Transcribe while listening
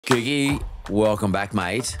Kookie, welcome back,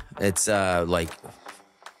 mate. It's like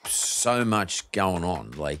so much going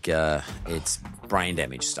on. Like it's brain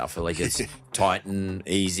damage stuff. Like it's tighten,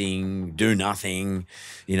 easing, do nothing.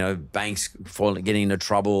 You know, banks getting into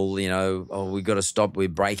trouble. You know, oh, we've got to stop. We're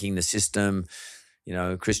breaking the system. You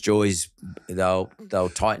know, Chris Joy's they'll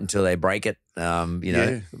tighten until they break it. You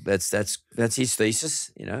know, that's his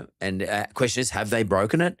thesis. You know, and question is, have they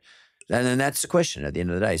broken it? And then that's the question at the end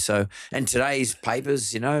of the day. So, and today's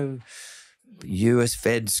papers, you know, US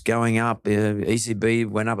Fed's going up. ECB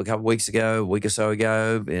went up a week or so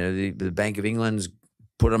ago. You know, the Bank of England's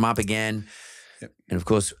put them up again. Yep. And of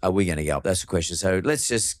course, are we going to go up? That's the question. So let's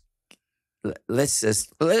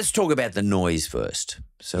talk about the noise first.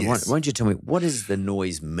 So why don't you tell me, what does the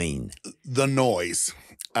noise mean? The noise,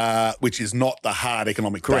 which is not the hard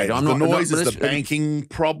economic Correct. data. The noise is the banking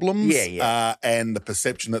problems and the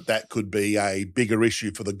perception that that could be a bigger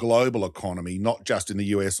issue for the global economy, not just in the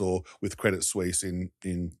US or with Credit Suisse in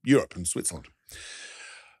Europe and Switzerland.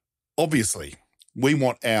 Obviously, we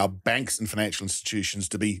want our banks and financial institutions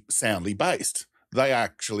to be soundly based. They are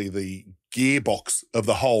actually the gearbox of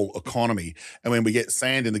the whole economy. And when we get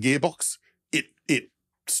sand in the gearbox, it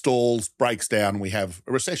stalls, breaks down, and we have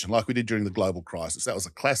a recession like we did during the global crisis. That was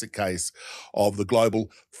a classic case of the global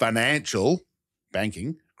financial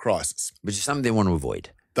banking crisis. Which is something they want to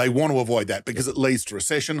avoid. They want to avoid that because it leads to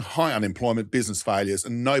recession, high unemployment, business failures,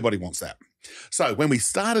 and nobody wants that. So when we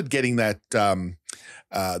started getting that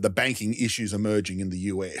the banking issues emerging in the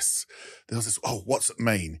US, there was this, what's it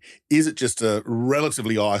mean? Is it just a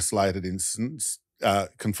relatively isolated instance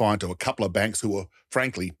confined to a couple of banks who were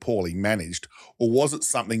frankly poorly managed, or was it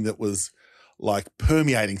something that was like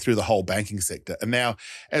permeating through the whole banking sector? And now,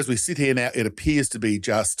 as we sit here now, it appears to be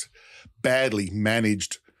just badly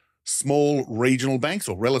managed small regional banks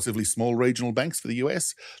or relatively small regional banks for the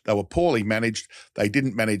US. They were poorly managed. They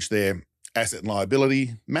didn't manage their asset and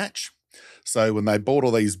liability match. So when they bought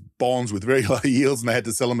all these bonds with very low yields and they had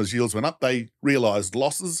to sell them as yields went up, they realised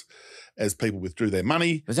losses as people withdrew their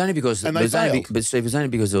money. It was only because, but Steve, it was only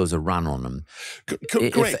because there was a run on them.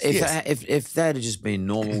 Correct. If that had just been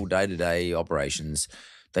normal day-to-day operations,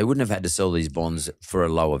 they wouldn't have had to sell these bonds for a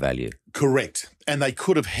lower value. Correct. And they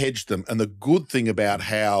could have hedged them. And the good thing about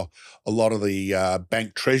how a lot of the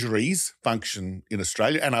bank treasuries function in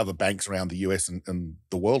Australia and other banks around the US and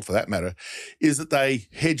the world for that matter is that they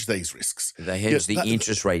hedge these risks. They hedge the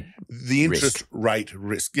interest rate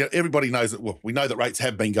risk. You know, everybody knows that, we know that rates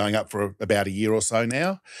have been going up for about a year or so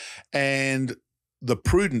now. And the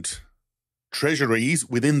prudent treasuries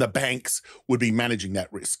within the banks would be managing that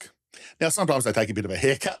risk. Now, sometimes they take a bit of a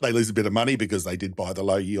haircut. They lose a bit of money because they did buy the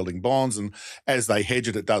low-yielding bonds, and as they hedge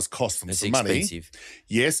it, it does cost them some money. It's expensive.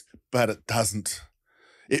 Yes, but it doesn't.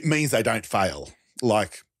 It means they don't fail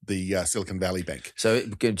like the Silicon Valley Bank. So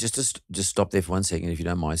just stop there for 1 second, if you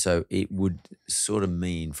don't mind. So it would sort of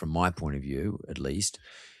mean, from my point of view, at least,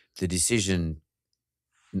 the decision.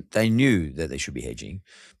 They knew that they should be hedging,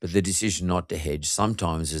 but the decision not to hedge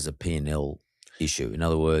sometimes is a P&L issue. In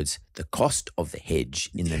other words, the cost of the hedge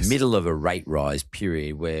in the middle of a rate rise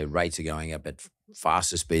period where rates are going up at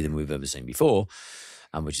faster speed than we've ever seen before,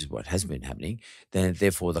 which is what has been happening, then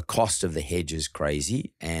therefore the cost of the hedge is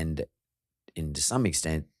crazy, and to some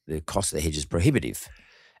extent the cost of the hedge is prohibitive,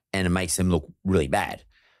 and it makes them look really bad.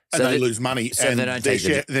 And they lose money, and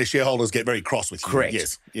their shareholders get very cross with you. Correct.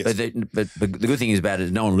 Yes. But the good thing is about it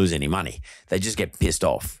is no one loses any money. They just get pissed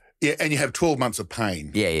off. Yeah, and you have 12 months of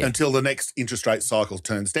pain until the next interest rate cycle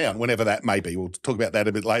turns down, whenever that may be. We'll talk about that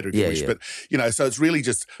a bit later if you wish. But, you know, so it's really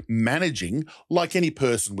just managing like any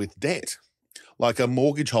person with debt, like a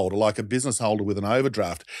mortgage holder, like a business holder with an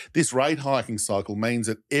overdraft. This rate hiking cycle means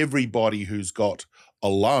that everybody who's got a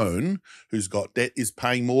loan, who's got debt, is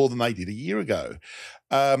paying more than they did a year ago.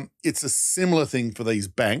 It's a similar thing for these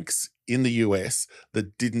banks in the US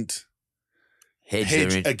that didn't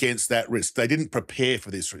hedge against that risk. They didn't prepare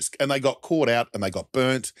for this risk, and they got caught out and they got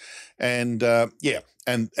burnt. And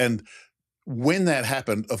and when that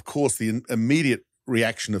happened, of course, the immediate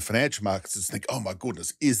reaction of financial markets is to think, oh my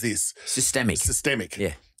goodness, is this systemic?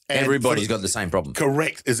 Yeah. Everybody's got the same problem.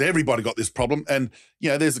 Correct. Has everybody got this problem? And, you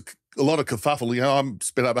know, there's a lot of kerfuffle. You know, I'm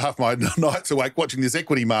spent up half my nights awake watching this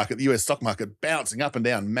equity market, the US stock market, bouncing up and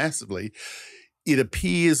down massively. It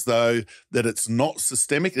appears, though, that it's not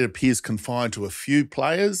systemic. It appears confined to a few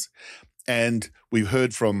players. And we've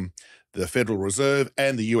heard from the Federal Reserve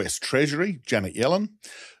and the US Treasury, Janet Yellen.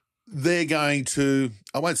 They're going to,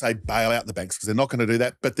 I won't say bail out the banks because they're not going to do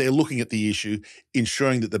that, but they're looking at the issue,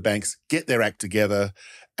 ensuring that the banks get their act together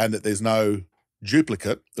and that there's no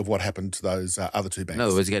duplicate of what happened to those other two banks. In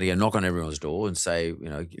other words, you got to go knock on everyone's door and say,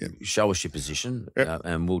 show us your position,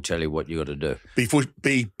 and we'll tell you what you got to do. Be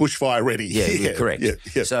bushfire ready. Yeah, correct.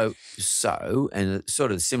 Yeah. So, and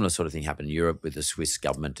sort of similar sort of thing happened in Europe with the Swiss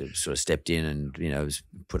government that sort of stepped in and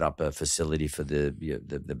put up a facility for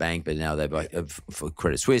the bank, but now they've for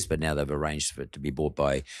Credit Suisse, but now they've arranged for it to be bought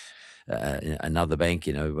by another bank,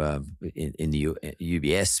 in the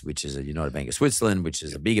UBS, which is a United Bank of Switzerland, which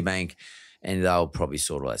is a bigger bank. And they'll probably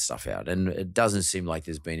sort all that stuff out. And it doesn't seem like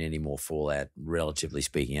there's been any more fallout, relatively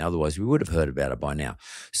speaking. Otherwise, we would have heard about it by now.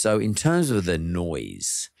 So in terms of the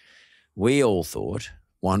noise, we all thought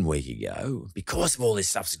 1 week ago, because of all this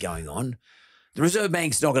stuff's going on, the Reserve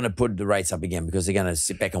Bank's not going to put the rates up again because they're going to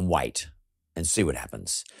sit back and wait and see what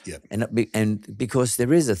happens. Yep. And because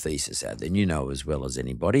there is a thesis out there, and you know as well as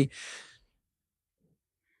anybody,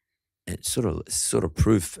 it's sort of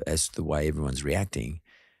proof as to the way everyone's reacting.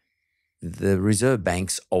 The reserve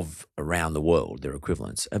banks of around the world, their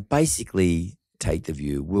equivalents, are basically take the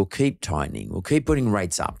view, we'll keep tightening, we'll keep putting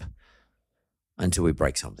rates up until we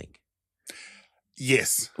break something.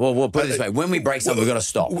 Yes. Well, we'll put it this way. When we break something, we've got to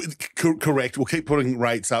stop. Correct. We'll keep putting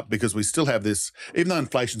rates up because we still have this, even though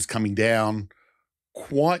inflation's coming down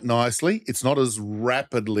quite nicely, it's not as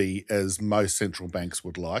rapidly as most central banks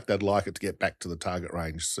would like. They'd like it to get back to the target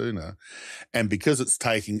range sooner. And because it's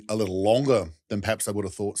taking a little longer than perhaps they would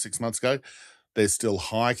have thought 6 months ago, they're still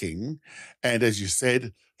hiking. And as you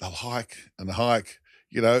said, they'll hike and hike.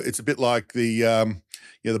 It's a bit like the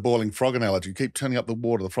boiling frog analogy. You keep turning up the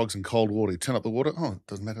water, the frog's in cold water. You turn up the water, it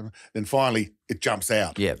doesn't matter. Then finally it jumps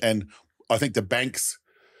out. Yeah. And I think the bank's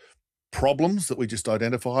problems that we just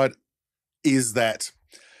identified is that,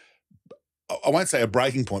 I won't say a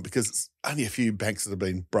breaking point because it's only a few banks that have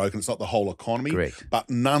been broken. It's not the whole economy. Correct. But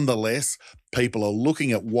nonetheless, people are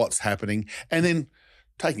looking at what's happening and then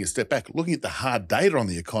taking a step back, looking at the hard data on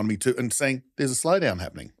the economy too and saying there's a slowdown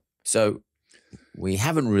happening. So we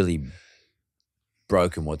haven't really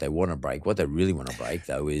broken what they want to break. What they really want to break,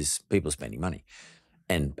 though, is people spending money.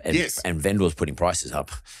 And yes. And vendors putting prices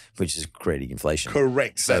up, which is creating inflation.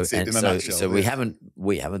 Correct. That's it in a nutshell. So they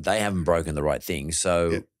haven't broken the right thing.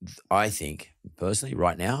 So I think personally,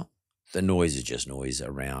 right now, the noise is just noise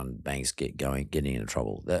around banks getting into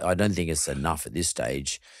trouble. I don't think it's enough at this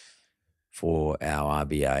stage for our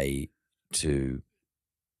RBA to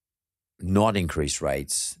not increase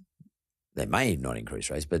rates. They may not increase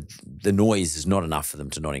rates, but the noise is not enough for them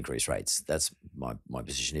to not increase rates. That's my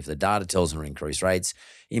position. If the data tells them to increase rates,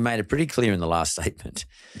 he made it pretty clear in the last statement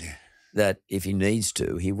that if he needs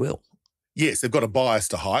to, he will. Yes, they've got a bias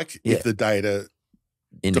to hike if the data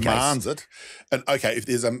demands it. And okay, if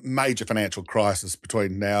there's a major financial crisis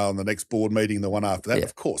between now and the next board meeting, the one after that,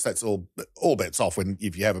 of course, that's all bets off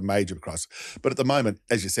if you have a major crisis. But at the moment,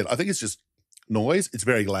 as you said, I think it's just noise. It's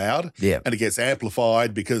very loud, and it gets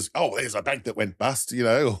amplified because there's a bank that went bust, or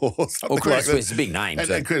something like that. Credit Suisse is a big name,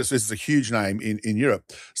 and Credit Suisse is a huge name in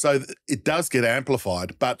Europe, so it does get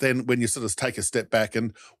amplified. But then when you sort of take a step back,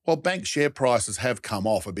 and while bank share prices have come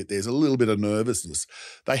off a bit, there's a little bit of nervousness.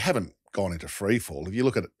 They haven't gone into free fall. If you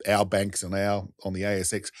look at our banks and on the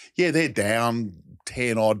ASX, they're down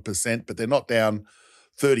 10 odd %, but they're not down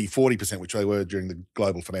 30, 40%, which they were during the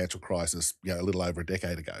global financial crisis, a little over a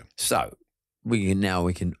decade ago. So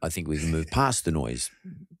I think we can move past the noise,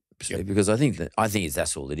 because I think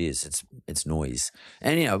that's all it is. It's noise,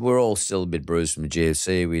 and we're all still a bit bruised from the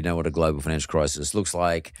GFC. We know what a global financial crisis looks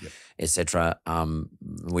like, etc.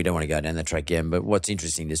 We don't want to go down that track again. But what's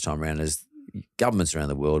interesting this time around is governments around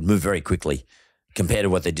the world move very quickly compared to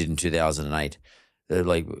what they did in 2008.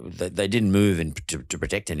 They didn't move to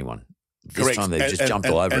protect anyone. This time they've just jumped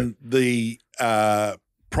all over it. And the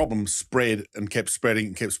problem spread and kept spreading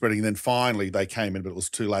and kept spreading. And then finally they came in, but it was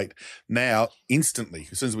too late. Now, instantly,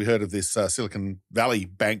 as soon as we heard of this Silicon Valley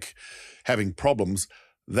bank having problems,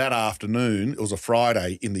 that afternoon, it was a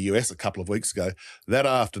Friday in the US a couple of weeks ago, that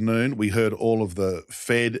afternoon we heard all of the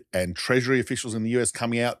Fed and Treasury officials in the US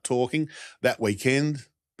coming out talking. That weekend,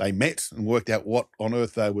 they met and worked out what on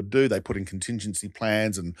earth they would do. They put in contingency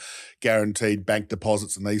plans and guaranteed bank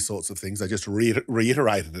deposits and these sorts of things. They just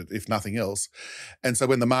reiterated it, if nothing else. And so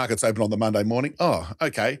when the markets opened on the Monday morning,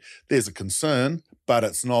 okay, there's a concern, but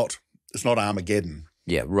it's not Armageddon.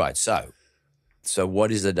 Yeah, right. So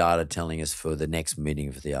what is the data telling us for the next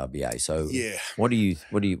meeting for the RBA? So what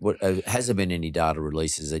has there been any data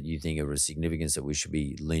releases that you think are of significance that we should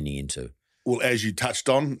be leaning into? Well, as you touched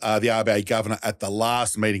on, the RBA governor at the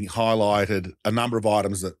last meeting highlighted a number of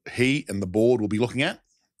items that he and the board will be looking at.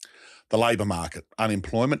 The labour market,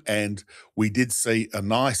 unemployment, and we did see a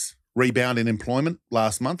nice rebound in employment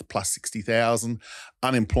last month, plus 60,000.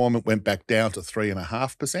 Unemployment went back down to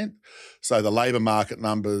 3.5%. So the labour market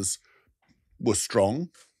numbers were strong.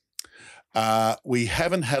 We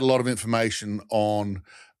haven't had a lot of information on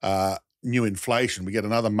new inflation. We get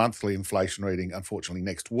another monthly inflation reading, unfortunately,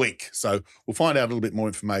 next week. So we'll find out a little bit more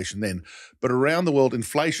information then. But around the world,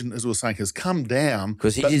 inflation, as we were saying, has come down.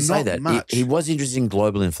 Because he did say that. He was interested in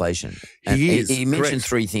global inflation. And he mentioned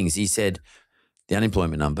three things. He said the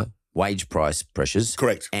unemployment number, wage price pressures.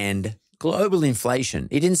 Correct. And global inflation.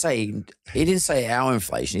 He didn't say our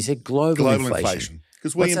inflation. He said global inflation.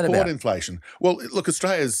 Because we import inflation. Well, look,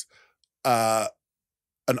 Australia's an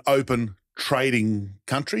open trading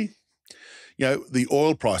country. You know, the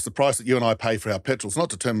oil price, the price that you and I pay for our petrol, is not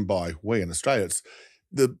determined by we in Australia. It's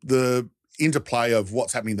the interplay of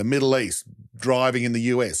what's happening in the Middle East, driving in the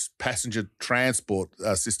US, passenger transport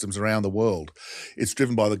systems around the world. It's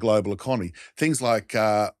driven by the global economy. Things like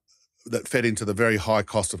that fed into the very high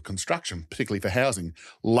cost of construction, particularly for housing.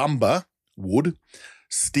 Lumber, wood,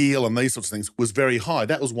 steel and these sorts of things was very high.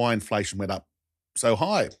 That was why inflation went up so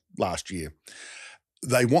high last year.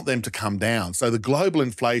 They want them to come down. So the global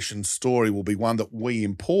inflation story will be one that we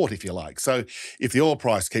import, if you like. So if the oil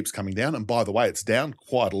price keeps coming down, and by the way, it's down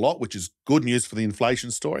quite a lot, which is good news for the inflation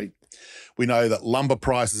story. We know that lumber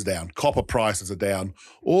prices are down, copper prices are down,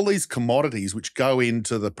 all these commodities which go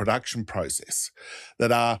into the production process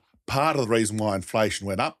that are part of the reason why inflation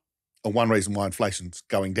went up, and one reason why inflation's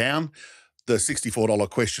going down. The $64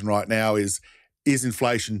 question right now is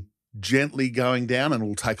inflation gently going down and it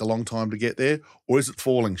will take a long time to get there, or is it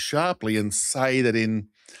falling sharply? And say that in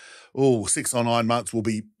 6 or 9 months we'll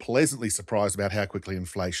be pleasantly surprised about how quickly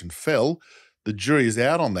inflation fell. The jury is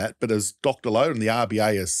out on that, but as Dr. Lowe and the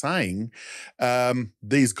RBA are saying,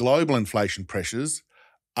 these global inflation pressures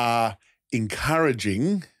are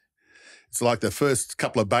encouraging. It's like the first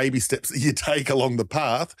couple of baby steps that you take along the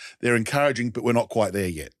path. They're encouraging, but we're not quite there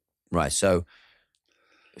yet. Right. So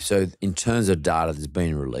in terms of data that's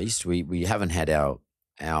been released, we haven't had our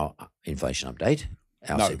inflation update,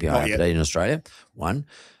 our CPI update in Australia. One,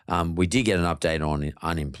 we did get an update on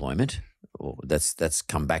unemployment. That's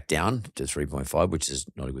come back down to 3.5, which is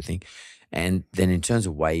not a good thing. And then in terms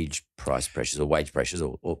of wage price pressures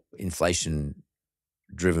or inflation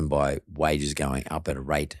driven by wages going up at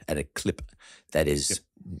a clip that is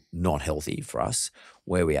not healthy for us.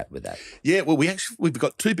 Where are we at with that? Yeah, well, we've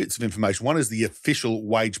got two bits of information. One is the official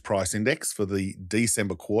wage price index for the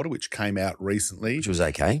December quarter, which came out recently. Which was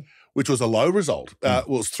okay. Which was a low result. Well, it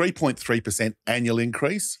was 3.3% annual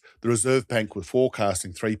increase. The Reserve Bank was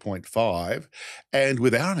forecasting 3.5%. And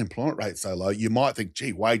with our unemployment rate so low, you might think,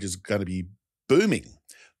 gee, wages are going to be booming.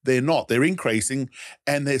 They're not. They're increasing,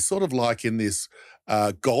 and they're sort of like in this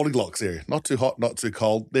Goldilocks area, not too hot, not too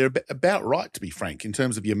cold. They're about right, to be frank, in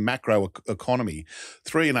terms of your macro economy.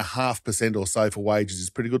 3.5% or so for wages is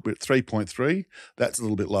pretty good, but 3.3%, that's a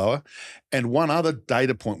little bit lower. And one other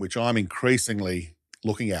data point, which I'm increasingly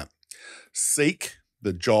looking at, Seek,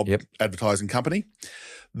 the job advertising company,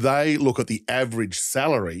 they look at the average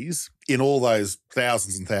salaries in all those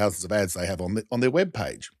thousands and thousands of ads they have on their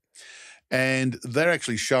webpage. And they're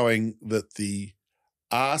actually showing that the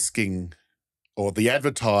asking or the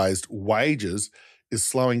advertised wages is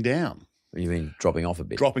slowing down. You mean dropping off a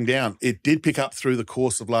bit? Dropping down. It did pick up through the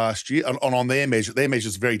course of last year. And on their measure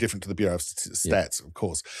is very different to the Bureau of Stats, of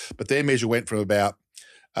course. But their measure went from about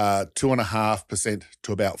 2.5%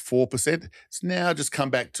 to about 4%. It's now just come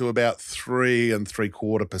back to about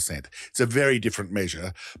 3.75%. It's a very different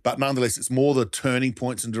measure, but nonetheless, it's more the turning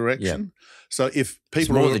points in direction. So if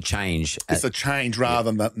people, it's more the change. It's a change rather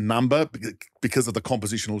than that number because of the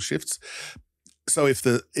compositional shifts. So if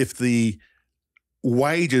the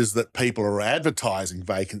wages that people are advertising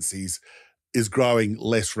vacancies is growing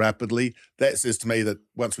less rapidly, that says to me that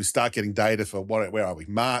once we start getting data for where are we,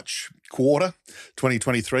 March quarter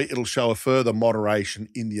 2023, it'll show a further moderation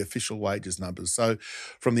in the official wages numbers. So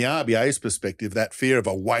from the RBA's perspective, that fear of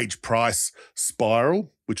a wage price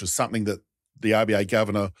spiral, which was something that the RBA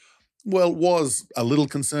governor, was a little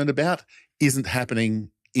concerned about, isn't happening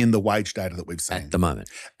in the wage data that we've seen. At the moment.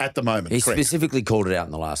 He correct. Specifically called it out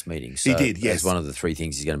in the last meeting. So he did, yes. That's one of the three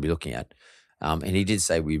things he's going to be looking at. And he did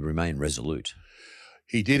say we remain resolute.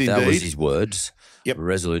 He did indeed. That was his words. Yep.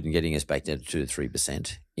 Resolute in getting us back down to 2 to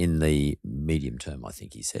 3% in the medium term, I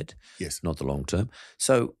think he said. Yes. Not the long term.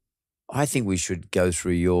 So I think we should go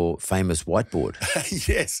through your famous whiteboard.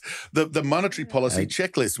 Yes, the monetary policy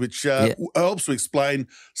checklist, which helps to explain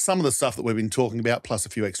some of the stuff that we've been talking about, plus a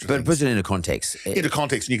few extra things. But it puts it into context. And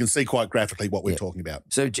you can see quite graphically what we're talking about.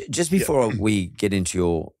 So just before we get into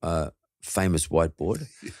your famous whiteboard.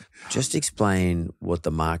 Just explain what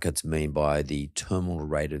the markets mean by the terminal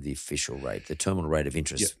rate of the official rate, the terminal rate of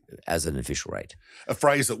interest as an official rate. A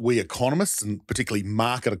phrase that we economists, and particularly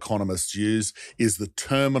market economists, use is the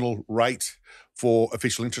terminal rate for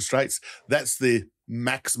official interest rates. That's the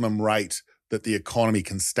maximum rate that the economy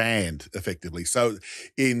can stand effectively. So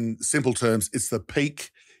in simple terms, it's the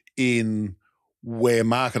peak in where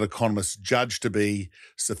market economists judge to be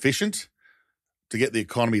sufficient to get the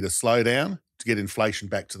economy to slow down, to get inflation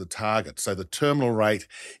back to the target. So the terminal rate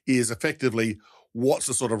is effectively what's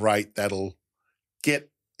the sort of rate that'll get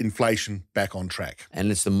inflation back on track.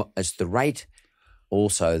 And it's the rate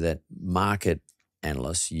also that market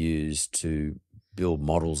analysts use to build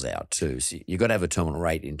models out too. So you've got to have a terminal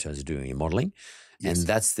rate in terms of doing your modelling. Yes. And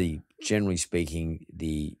that's generally speaking,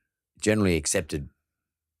 the generally accepted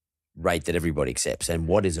rate that everybody accepts. And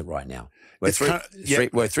what is it right now? We're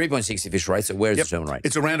 3.6 official rate, so where is the terminal rate?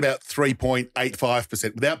 It's around about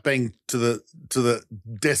 3.85%. Without being to the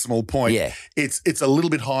decimal point, it's a little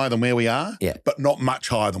bit higher than where we are, but not much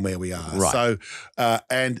higher than where we are. Right. So,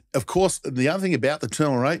 and of course, the other thing about the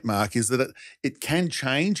terminal rate, Mark, is that it can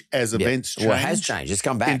change as events change. Well, it has changed. It's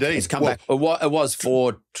come back. Indeed. It's come back. It was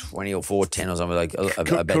 420 or 410 or something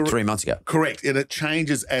about 3 months ago. Correct. And it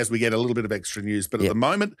changes as we get a little bit of extra news. But at the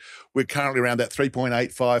moment, we're currently around that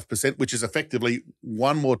 3.85%, which is effectively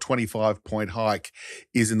one more 25-point hike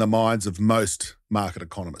is in the minds of most market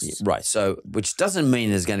economists. Right. So, which doesn't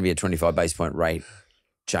mean there's going to be a 25 base point rate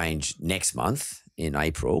change next month in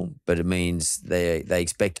April, but it means they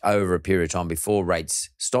expect over a period of time before rates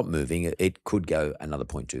stop moving, it could go another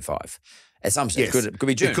 0.25. At some stage, it could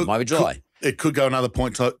be June, might be July. It could go another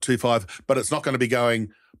 0.25, but it's not going to be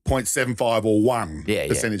going 0.75 or 1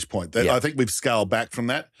 percentage point. I think we've scaled back from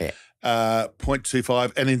that.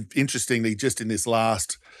 0.25. And interestingly, just in this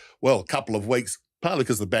last, couple of weeks, partly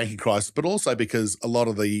because of the banking crisis, but also because a lot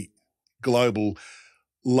of the global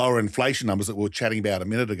lower inflation numbers that we were chatting about a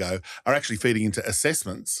minute ago are actually feeding into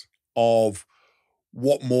assessments of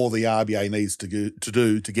what more the RBA needs to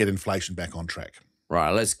do to get inflation back on track. Right,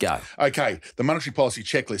 let's go. Okay, the monetary policy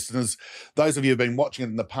checklist. And as those of you who have been watching it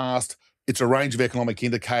in the past, it's a range of economic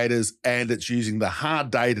indicators and it's using the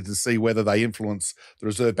hard data to see whether they influence the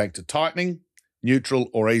Reserve Bank to tightening, neutral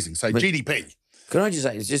or easing. So GDP. Can I just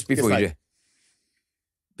say, just before you do,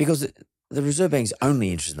 because the Reserve Bank's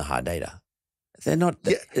only interested in the hard data. They're not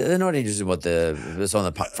interested in what's on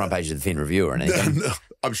the front page of the Fin Review or anything. No,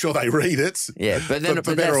 I'm sure they read it. Yeah, but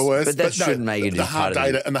for better or worse. But that shouldn't make it the hard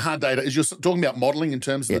data. And the hard data is you're talking about modelling in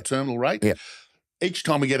terms of the terminal rate. Yeah. Each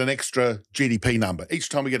time we get an extra GDP number, each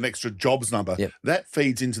time we get an extra jobs number, that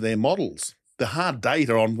feeds into their models. The hard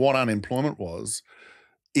data on what unemployment was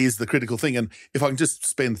is the critical thing. And if I can just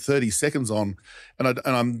spend 30 seconds on, and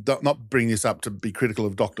I'm not bringing this up to be critical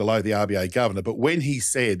of Dr. Lowe, the RBA governor, but when he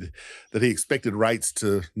said that he expected rates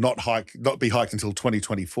to not be hiked until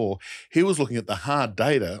 2024, he was looking at the hard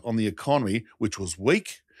data on the economy, which was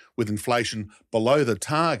weak, with inflation below the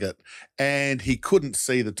target, and he couldn't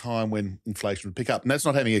see the time when inflation would pick up. And that's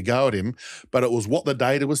not having a go at him, but it was what the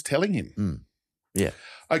data was telling him. Yeah.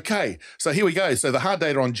 Okay, so here we go. So the hard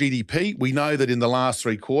data on GDP, we know that in the last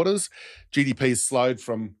 3 quarters, GDP has slowed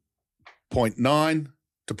from 0.9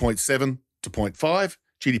 to 0.7 to 0.5.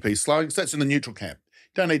 GDP is slowing, so that's in the neutral camp.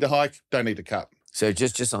 Don't need to hike, don't need to cut. So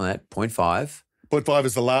just on that, 0.5. 0.5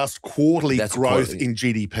 is the last quarterly growth in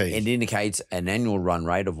GDP. It indicates an annual run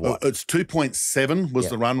rate of what? It's 2.7 was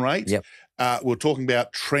the run rate. Yep. We're talking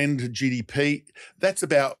about trend GDP. That's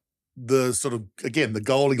about the sort of, again, the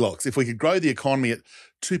Goldilocks. If we could grow the economy at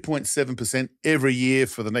 2.7% every year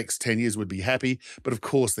for the next 10 years, we'd be happy. But of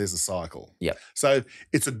course, there's a cycle. Yep. So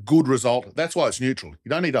it's a good result. That's why it's neutral. You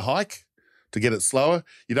don't need to hike to get it slower.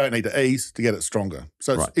 You don't need to ease to get it stronger.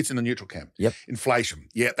 So it's in the neutral camp. Yep. Inflation.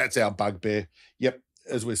 Yeah, that's our bugbear. Yep.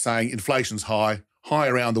 As we're saying, inflation's high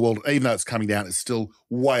around the world. Even though it's coming down, it's still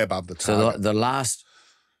way above the target. So the last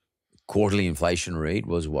quarterly inflation read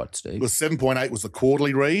was what, Steve? It was 7.8 was the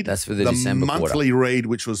quarterly read. That's for the December quarter. The monthly read,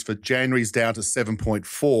 which was for January's down to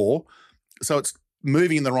 7.4. So it's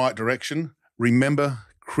moving in the right direction. Remember,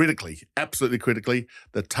 critically, absolutely critically,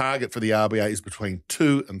 the target for the RBA is between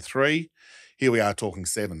 2 and 3. Here we are talking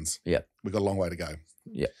 7s. Yeah. We've got a long way to go.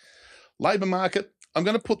 Yeah. Labour market, I'm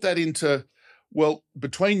going to put that into,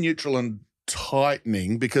 between neutral and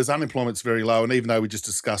tightening, because unemployment's very low, and even though we just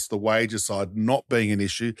discussed the wages side not being an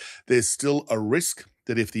issue, there's still a risk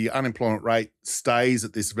that if the unemployment rate stays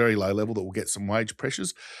at this very low level, that we'll get some wage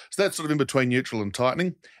pressures. So that's sort of in between neutral and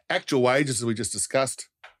tightening. Actual wages, as we just discussed,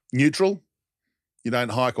 neutral. You don't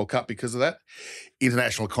hike or cut because of that.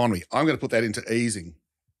 International economy, I'm going to put that into easing.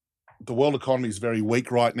 the world economy is very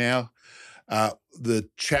weak right now. The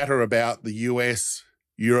chatter about the US,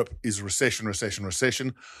 Europe is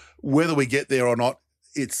recession. Whether we get there or not,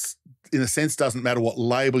 it's in a sense doesn't matter what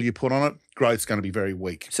label you put on it. Growth's going to be very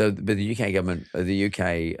weak. So, but the UK government, the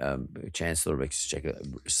UK Chancellor of Exchequer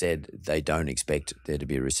said they don't expect there to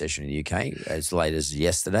be a recession in the UK as late as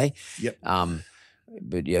yesterday. Yep.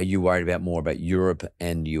 But yeah, you worried more about Europe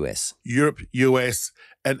and US. Europe, US,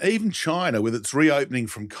 and even China, with its reopening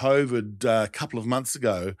from COVID a couple of months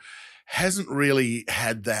ago, hasn't really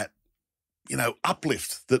had that,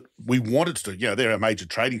 uplift that we wanted to do. They're our major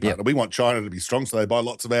trading partner. Yep. We want China to be strong, so they buy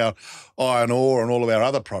lots of our iron ore and all of our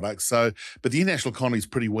other products. So, but the international economy is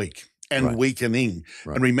pretty weak and weakening.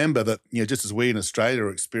 Right. And remember that, just as we in Australia are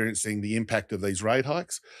experiencing the impact of these rate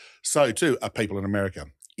hikes, so too are people in America,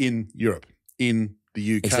 in Europe, in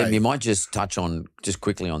the UK. Except you might just touch on, just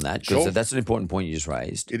quickly on that, because that's an important point you just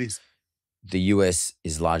raised. It is. The US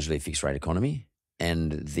is largely a fixed rate economy,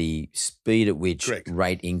 and the speed at which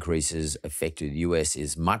rate increases affect the US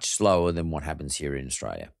is much slower than what happens here in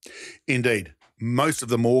Australia. Indeed. Most of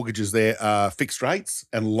the mortgages there are fixed rates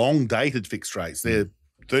and long-dated fixed rates. They're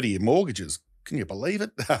 30-year mortgages. Can you believe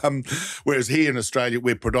it? Whereas here in Australia,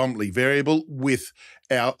 we're predominantly variable, with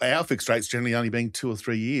our fixed rates generally only being 2 or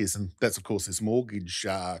 3 years. And that's, of course, this mortgage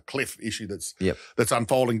cliff issue that's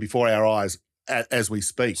unfolding before our eyes as we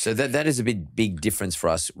speak. So that is a big difference for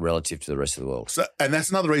us relative to the rest of the world. So, and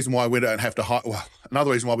that's another reason why we don't have to hike. Well,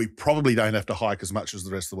 another reason why we probably don't have to hike as much as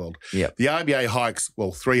the rest of the world. Yep. The RBA hikes,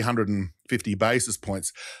 350 basis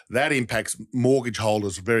points. That impacts mortgage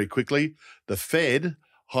holders very quickly. The Fed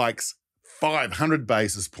hikes 500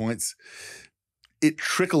 basis points. It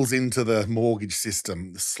trickles into the mortgage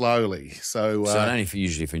system slowly. So only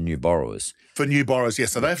usually for new borrowers. For new borrowers,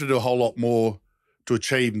 yes. So they have to do a whole lot more to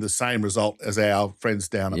achieve the same result as our friends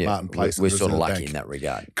down at Martin Place. We're sort of lucky in that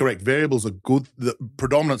regard. Correct. Variables are good. The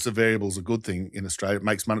predominance of variables are a good thing in Australia. It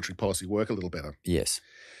makes monetary policy work a little better. Yes.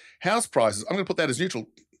 House prices, I'm going to put that as neutral.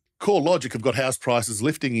 Core Logic have got house prices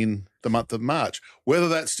lifting in the month of March. Whether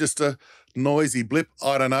that's just a noisy blip,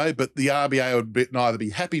 I don't know, but the RBA would neither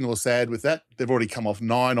be happy nor sad with that. They've already come off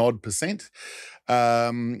 9%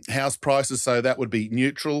 house prices, so that would be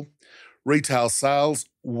neutral. Retail sales,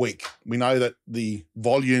 weak. We know that the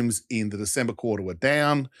volumes in the December quarter were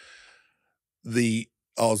down. I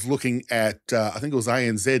was looking at, I think it was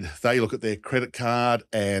ANZ, they look at their credit card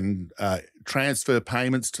and transfer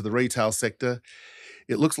payments to the retail sector.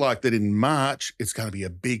 It looks like that in March, it's going to be a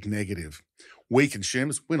big negative. We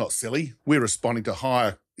consumers, we're not silly. We're responding to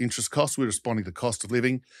higher interest costs. We're responding to cost of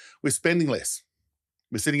living. We're spending less.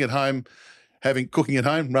 We're sitting at home, cooking at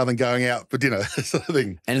home rather than going out for dinner, sort of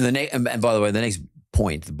thing. And by the way, the next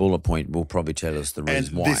point, the bullet point, will probably tell us the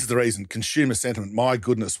reason why. This is the reason. Consumer sentiment. My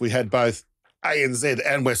goodness, we had both ANZ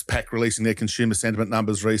and Westpac releasing their consumer sentiment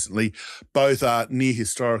numbers recently. Both are near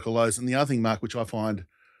historical lows. And the other thing, Mark, which I find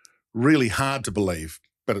really hard to believe,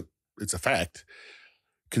 but it's a fact,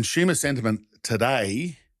 consumer sentiment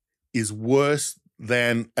today is worse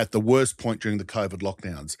than at the worst point during the COVID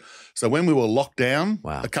lockdowns. So when we were locked down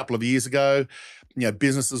a couple of years ago,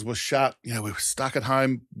 businesses were shut, we were stuck at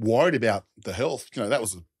home, worried about the health. That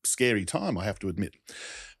was a scary time, I have to admit.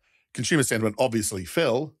 Consumer sentiment obviously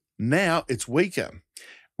fell. Now it's weaker,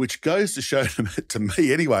 which goes to show to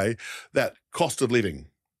me anyway, that cost of living,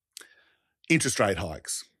 interest rate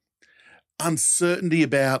hikes, uncertainty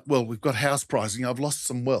about, we've got house pricing, I've lost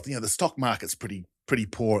some wealth. The stock market's pretty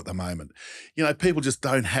poor at the moment. People just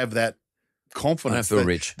don't have that confidence. I don't feel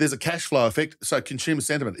rich. There's a cash flow effect. So consumer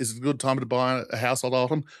sentiment, is it a good time to buy a household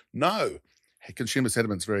item? No. Consumer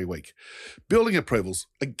sentiment's very weak. Building approvals,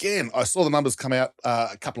 again, I saw the numbers come out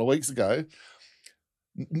a couple of weeks ago.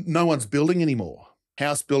 No one's building anymore.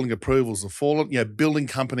 House building approvals have fallen. Building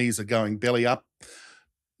companies are going belly up.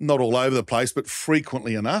 Not all over the place, but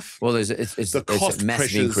frequently enough. Well, it's a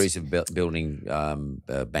massive increase of building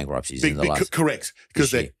bankruptcies in the last. Correct, because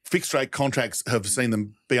their fixed rate contracts have seen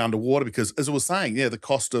them be underwater because, as I was saying, the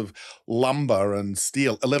cost of lumber and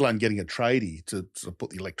steel, let alone getting a tradie to sort of put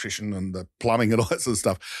the electrician and the plumbing and all that sort of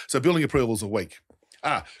stuff. So building approvals are weak.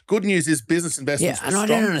 Good news is business investments were strong. I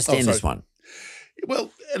don't understand this one.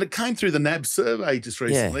 Well, and it came through the NAB survey just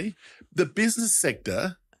recently. Yeah. The business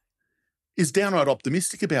sector is downright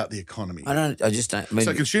optimistic about the economy. I just don't.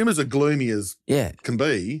 So consumers are gloomy as can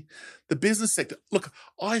be. The business sector, look,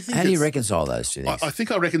 I think. How do you reconcile those two things? I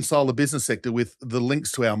think I reconcile the business sector with the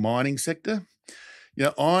links to our mining sector.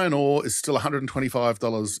 Iron ore is still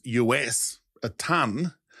 $125 US a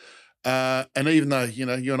ton. And even though,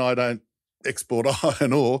 you and I don't export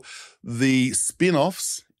iron ore, the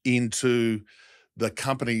spin-offs into the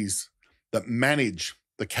companies that manage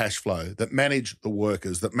the cash flow, that manage the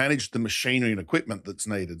workers, that manage the machinery and equipment that's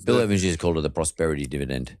needed. Bill Evans just called it the prosperity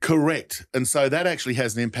dividend. Correct. And so that actually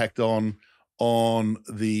has an impact on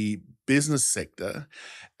the business sector.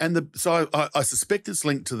 And so I suspect it's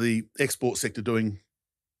linked to the export sector doing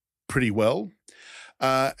pretty well.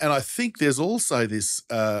 And I think there's also this,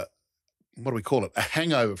 what do we call it, a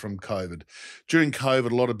hangover from COVID. During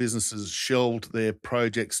COVID, a lot of businesses shelved their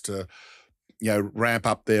projects to, ramp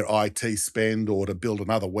up their IT spend or to build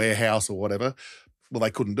another warehouse or whatever. Well,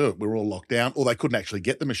 they couldn't do it. We were all locked down, or they couldn't actually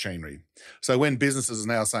get the machinery. So when businesses are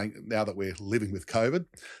now saying, now that we're living with COVID,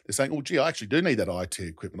 they're saying, well, gee, I actually do need that IT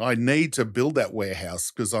equipment. I need to build that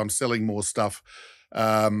warehouse because I'm selling more stuff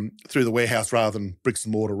through the warehouse rather than bricks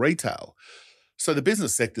and mortar retail. So the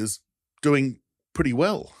business sector's doing pretty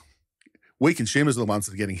well. We consumers are the ones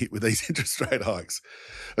that are getting hit with these interest rate hikes.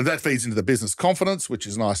 And that feeds into the business confidence, which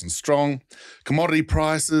is nice and strong. Commodity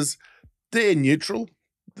prices, they're neutral.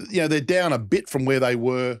 They're down a bit from where they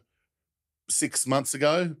were 6 months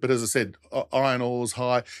ago. But as I said, iron ore's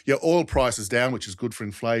high. Oil price is down, which is good for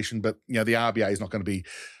inflation. But, the RBA is not going to be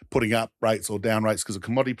putting up rates or down rates because of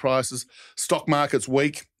commodity prices. Stock market's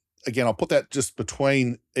weak. Again, I'll put that just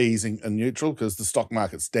between easing and neutral because the stock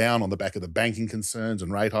market's down on the back of the banking concerns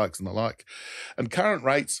and rate hikes and the like. And current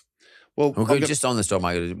rates, well, just on the stock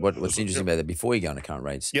market, what's interesting about that before you go into current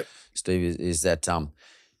rates, Steve, is that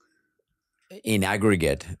in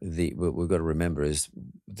aggregate, what we've got to remember is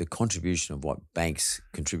the contribution of what banks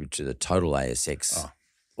contribute to the total ASX,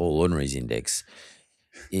 All Ordinaries Index,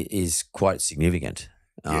 is quite significant.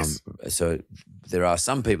 Yes. So there are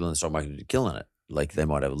some people in the stock market who are killing it. Like they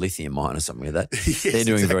might have a lithium mine or something like that. Yes, they're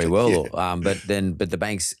doing very well. Yeah. But the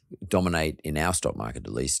banks dominate in our stock market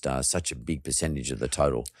at least such a big percentage of the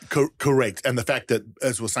total. Correct. And the fact that,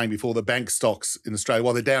 as we were saying before, the bank stocks in Australia,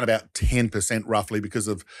 well, they're down about 10% roughly because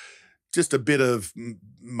of just a bit of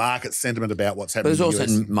market sentiment about what's happening. But there's in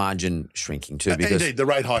the also US. margin shrinking too, because indeed the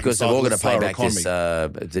rate hike because they've all got to pay back economy. this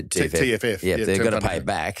TFF. Yeah, they've got to pay it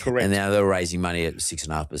back. Correct. And now they're raising money at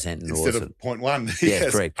 6.5% Instead of 0.1. Yeah,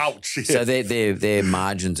 Yes. correct. Ouch. Yes. So their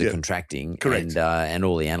margins are contracting. Correct. And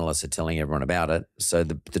all the analysts are telling everyone about it. So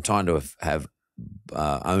the time to have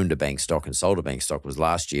owned a bank stock and sold a bank stock was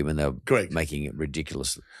last year when they were making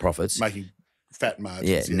ridiculous profits. Making fat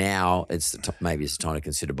margins. Yeah, now it's maybe it's the time to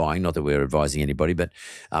consider buying. Not that we're advising anybody, but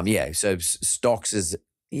so stocks is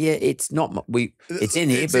it's not it's in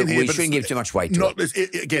here, but we shouldn't give too much weight to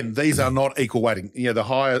it. Again, these are not equal weighting. The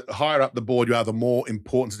higher up the board you are, the more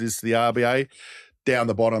importance it is to the RBA. Down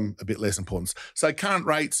the bottom, a bit less importance. So current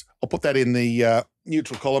rates, I'll put that in the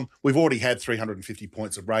neutral column. We've already had 350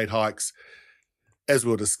 points of rate hikes. As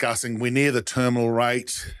we were discussing, we're near the terminal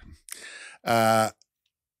rate.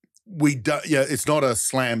 It's not a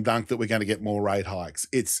slam dunk that we're going to get more rate hikes.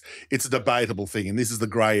 It's a debatable thing, and this is the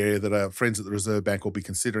grey area that our friends at the Reserve Bank will be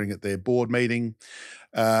considering at their board meeting.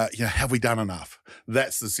 Have we done enough?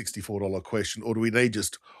 That's the $64 question, or do we need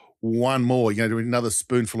just one more? Do we need another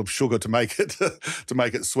spoonful of sugar to make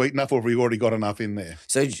it sweet enough, or have we already got enough in there?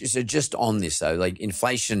 So just on this though, like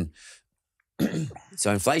inflation.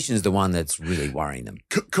 So inflation is the one that's really worrying them.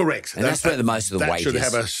 Correct, and that's where the most of the weight is.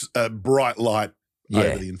 That should have a bright light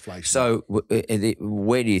over the inflation. So what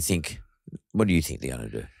do you think they're going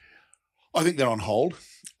to do? I think they're on hold.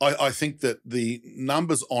 I think that the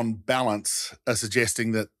numbers on balance are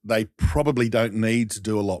suggesting that they probably don't need to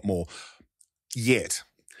do a lot more yet.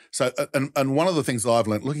 So, and one of the things that I've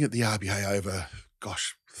learned looking at the RBA over,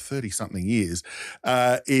 30-something years,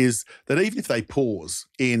 is that even if they pause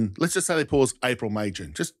let's just say they pause April, May,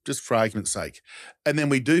 June, just for argument's sake, and then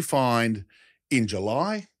we do find in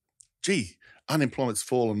July, unemployment's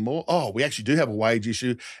fallen more. Oh, we actually do have a wage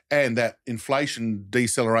issue, and that inflation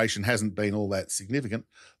deceleration hasn't been all that significant.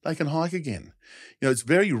 They can hike again. It's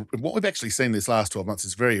what we've actually seen this last 12 months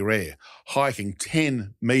is very rare. Hiking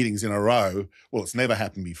 10 meetings in a row, well, it's never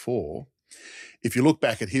happened before. If you look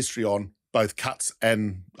back at history on both cuts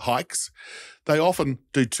and hikes, they often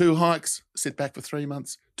do 2 hikes, sit back for 3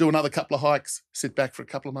 months, do another couple of hikes, sit back for a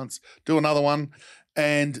couple of months, do another one,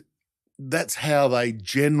 and that's how they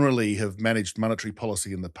generally have managed monetary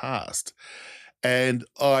policy in the past. And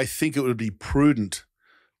I think it would be prudent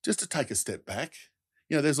just to take a step back.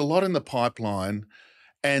 There's a lot in the pipeline,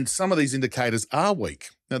 and some of these indicators are weak.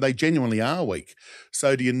 Now, they genuinely are weak.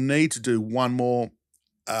 So do you need to do one more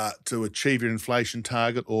to achieve your inflation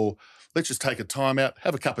target, or let's just take a time out,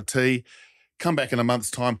 have a cup of tea, come back in a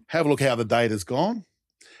month's time, have a look how the data's gone.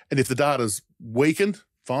 And if the data's weakened,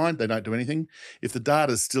 fine, they don't do anything. If the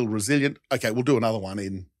data's still resilient, okay, we'll do another one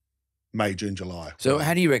in May, June, July. So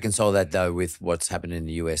how do you reconcile that though with what's happened in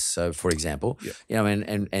the US? So for example, and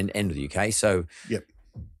the UK. So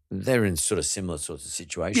they're in sort of similar sorts of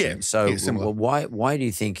situations. Yeah, So yeah, similar. why do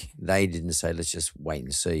you think they didn't say, let's just wait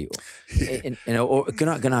and see? Or can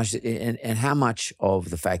I ask you, and how much of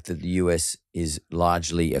the fact that the US is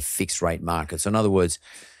largely a fixed rate market, so in other words,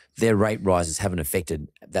 their rate rises haven't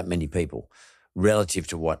affected that many people relative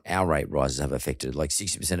to what our rate rises have affected? Like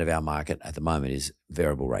 60% of our market at the moment is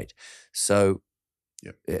variable rate. So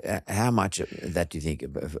how much of that do you think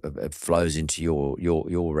flows into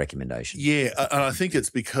your recommendation? Yeah, and I think it's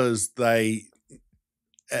because they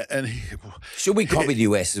and should we copy the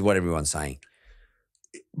US is what everyone's saying.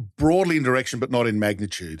 Broadly in direction, but not in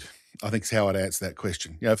magnitude, I think is how I'd answer that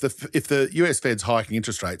question. You know, if the US Fed's hiking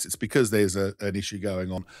interest rates, it's because there's an issue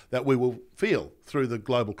going on that we will feel through the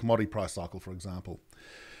global commodity price cycle, for example.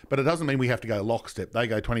 But it doesn't mean we have to go lockstep. They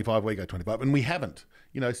go 25, we go 25, and we haven't.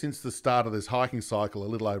 You know, since the start of this hiking cycle a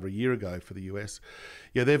little over a year ago for the US,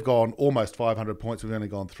 they've gone almost 500 points. We've only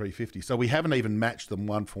gone 350. So we haven't even matched them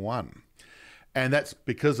one for one. And that's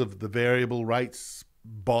because of the variable rates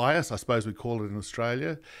bias, I suppose we call it in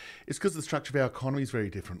Australia. It's because the structure of our economy is very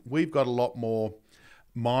different. We've got a lot more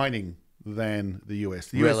mining than the US.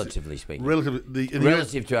 The relatively speaking.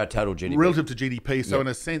 Relative to our total GDP. Relative to GDP. So in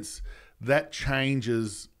a sense, that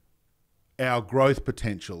changes our growth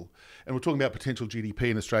potential. And we're talking about potential GDP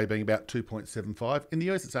in Australia being about 2.75. In the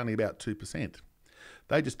US, it's only about 2%.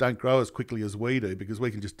 They just don't grow as quickly as we do because we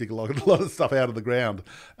can just dig a lot of stuff out of the ground,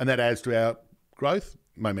 and that adds to our growth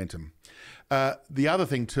momentum. The other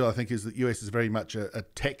thing too, I think, is that US is very much a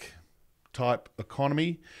tech type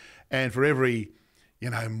economy, and for every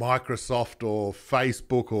Microsoft or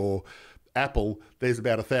Facebook or Apple, there's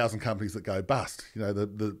about 1,000 companies that go bust.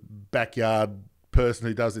 The backyard person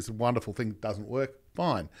who does this wonderful thing doesn't work,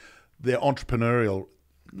 fine. They're entrepreneurial.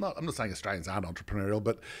 I'm not saying Australians aren't entrepreneurial,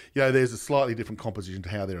 but there's a slightly different composition to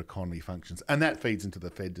how their economy functions, and that feeds into the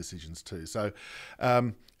Fed decisions too. So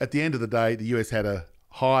at the end of the day, the US had a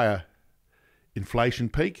higher inflation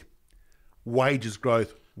peak. Wages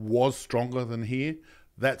growth was stronger than here.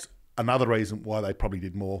 That's another reason why they probably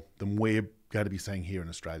did more than we're going to be seeing here in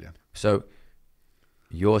Australia. So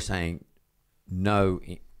you're saying no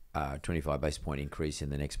 25 basis point increase in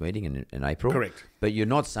the next meeting in April? Correct. But you're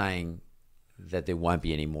not saying that there won't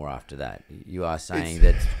be any more after that. You are saying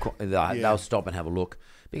that they'll stop and have a look,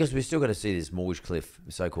 because we've still got to see this mortgage cliff,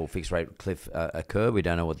 so-called fixed rate cliff occur. We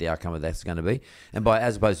don't know what the outcome of that's going to be. And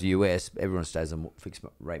as opposed to the US, everyone stays on fixed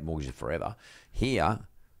rate mortgages forever. Here,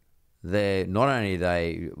 not only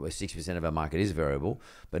 60% of our market is variable,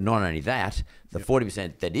 but not only that, the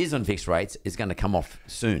 40% that is on fixed rates is going to come off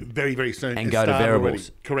soon. Very, very soon. And go to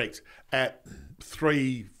variables. Already. Correct. At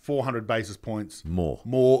 300-400 basis points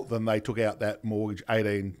more than they took out that mortgage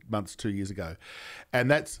 18 months, 2 years ago. And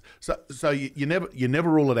that's so you never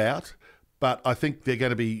rule it out, but I think they're going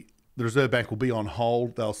to be, the Reserve Bank will be on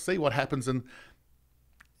hold. They'll see what happens. And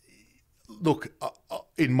look,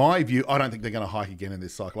 in my view, I don't think they're going to hike again in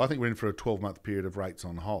this cycle. I think we're in for a 12-month period of rates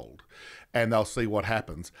on hold, and they'll see what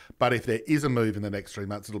happens. But if there is a move in the next 3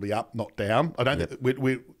 months, it'll be up, not down. I don't think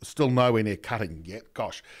we're still nowhere near cutting yet.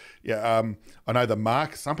 Gosh, I know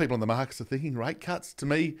some people in the markets are thinking rate cuts. To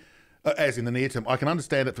me, as in the near term, I can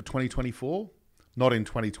understand it for 2024, not in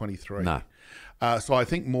 2023. No. So I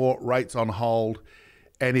think more rates on hold,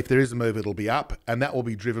 and if there is a move, it'll be up, and that will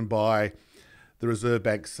be driven by the Reserve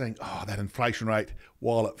Bank saying, that inflation rate,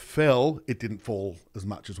 while it fell, it didn't fall as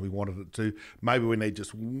much as we wanted it to. Maybe we need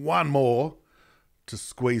just one more to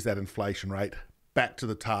squeeze that inflation rate back to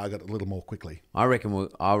the target a little more quickly. I reckon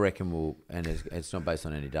we'll, and it's not based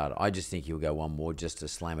on any data. I just think he'll go one more just to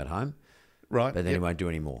slam it home. Right. But then he won't do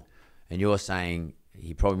any more. And you're saying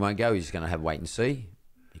he probably won't go. He's going to have wait and see.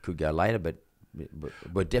 He could go later, but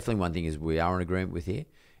definitely one thing is we are in agreement with here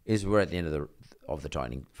is we're at the end of the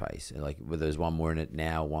tightening phase. Like whether there's one more in it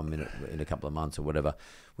now, 1 minute in a couple of months or whatever,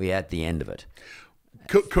 we're at the end of it.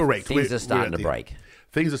 Correct. Things are starting to break.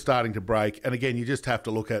 Things are starting to break. And again, you just have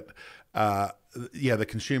to look at the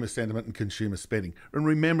consumer sentiment and consumer spending. And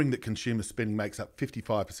remembering that consumer spending makes up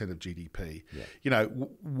 55% of GDP. Yeah.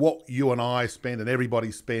 What you and I spend and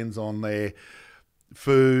everybody spends on their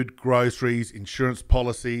food, groceries, insurance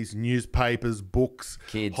policies, newspapers, books,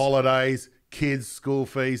 kids, holidays, kids, school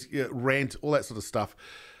fees, rent, all that sort of stuff.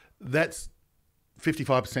 That's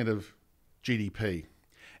 55% of GDP.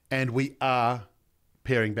 And we are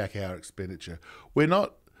paring back our expenditure. We're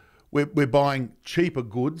buying cheaper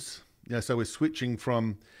goods. So we're switching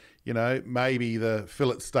from, maybe the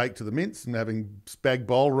fillet steak to the mince and having spag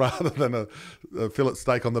bol rather than a fillet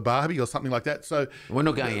steak on the barbie or something like that. So we're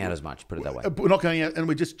not going out as much, put it that way. We're not going out, and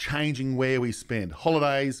we're just changing where we spend.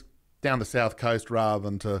 Holidays down the south coast rather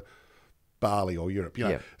than to Bali or Europe. You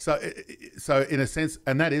know, Yeah. so in a sense,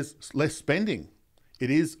 and that is less spending. It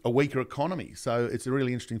is a weaker economy, so it's a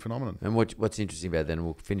really interesting phenomenon. And what's interesting about that, and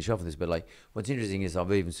we'll finish off with this, but like what's interesting is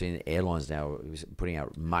I've even seen airlines now putting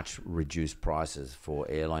out much reduced prices for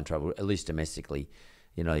airline travel, at least domestically.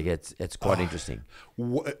 You know, it's quite interesting.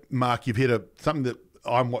 Mark, you've hit something that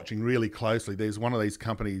I'm watching really closely. There's one of these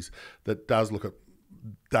companies that does look at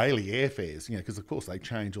daily airfares, you know, because of course they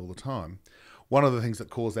change all the time. One of the things that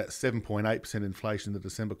caused that 7.8% inflation in the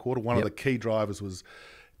December quarter, one of the key drivers was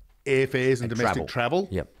airfares and domestic travel.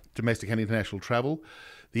 Domestic and international travel.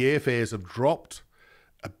 The airfares have dropped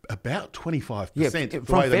about 25%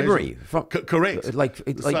 from February. Correct. Like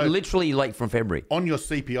literally like from February. On your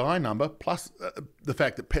CPI number, plus the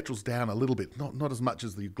fact that petrol's down a little bit, not as much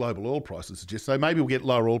as the global oil prices suggest. So maybe we'll get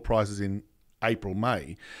lower oil prices in April,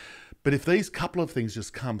 May. But if these couple of things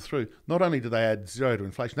just come through, not only do they add zero to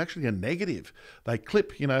inflation, actually a negative. They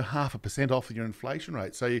clip, 0.5% off your inflation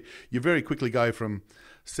rate. So you very quickly go from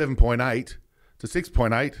 7.8 to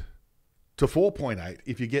 6.8 to 4.8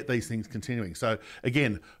 if you get these things continuing. So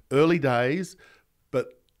again, early days,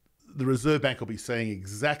 but the Reserve Bank will be seeing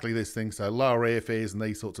exactly this thing. So lower airfares and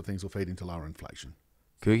these sorts of things will feed into lower inflation.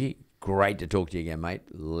 Kouki, great to talk to you again, mate.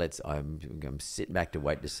 I'm sitting back to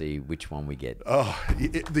wait to see which one we get.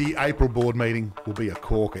 The April board meeting will be a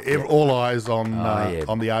corker. All eyes on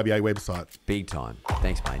the RBA website. Big time.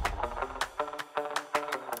 Thanks, mate.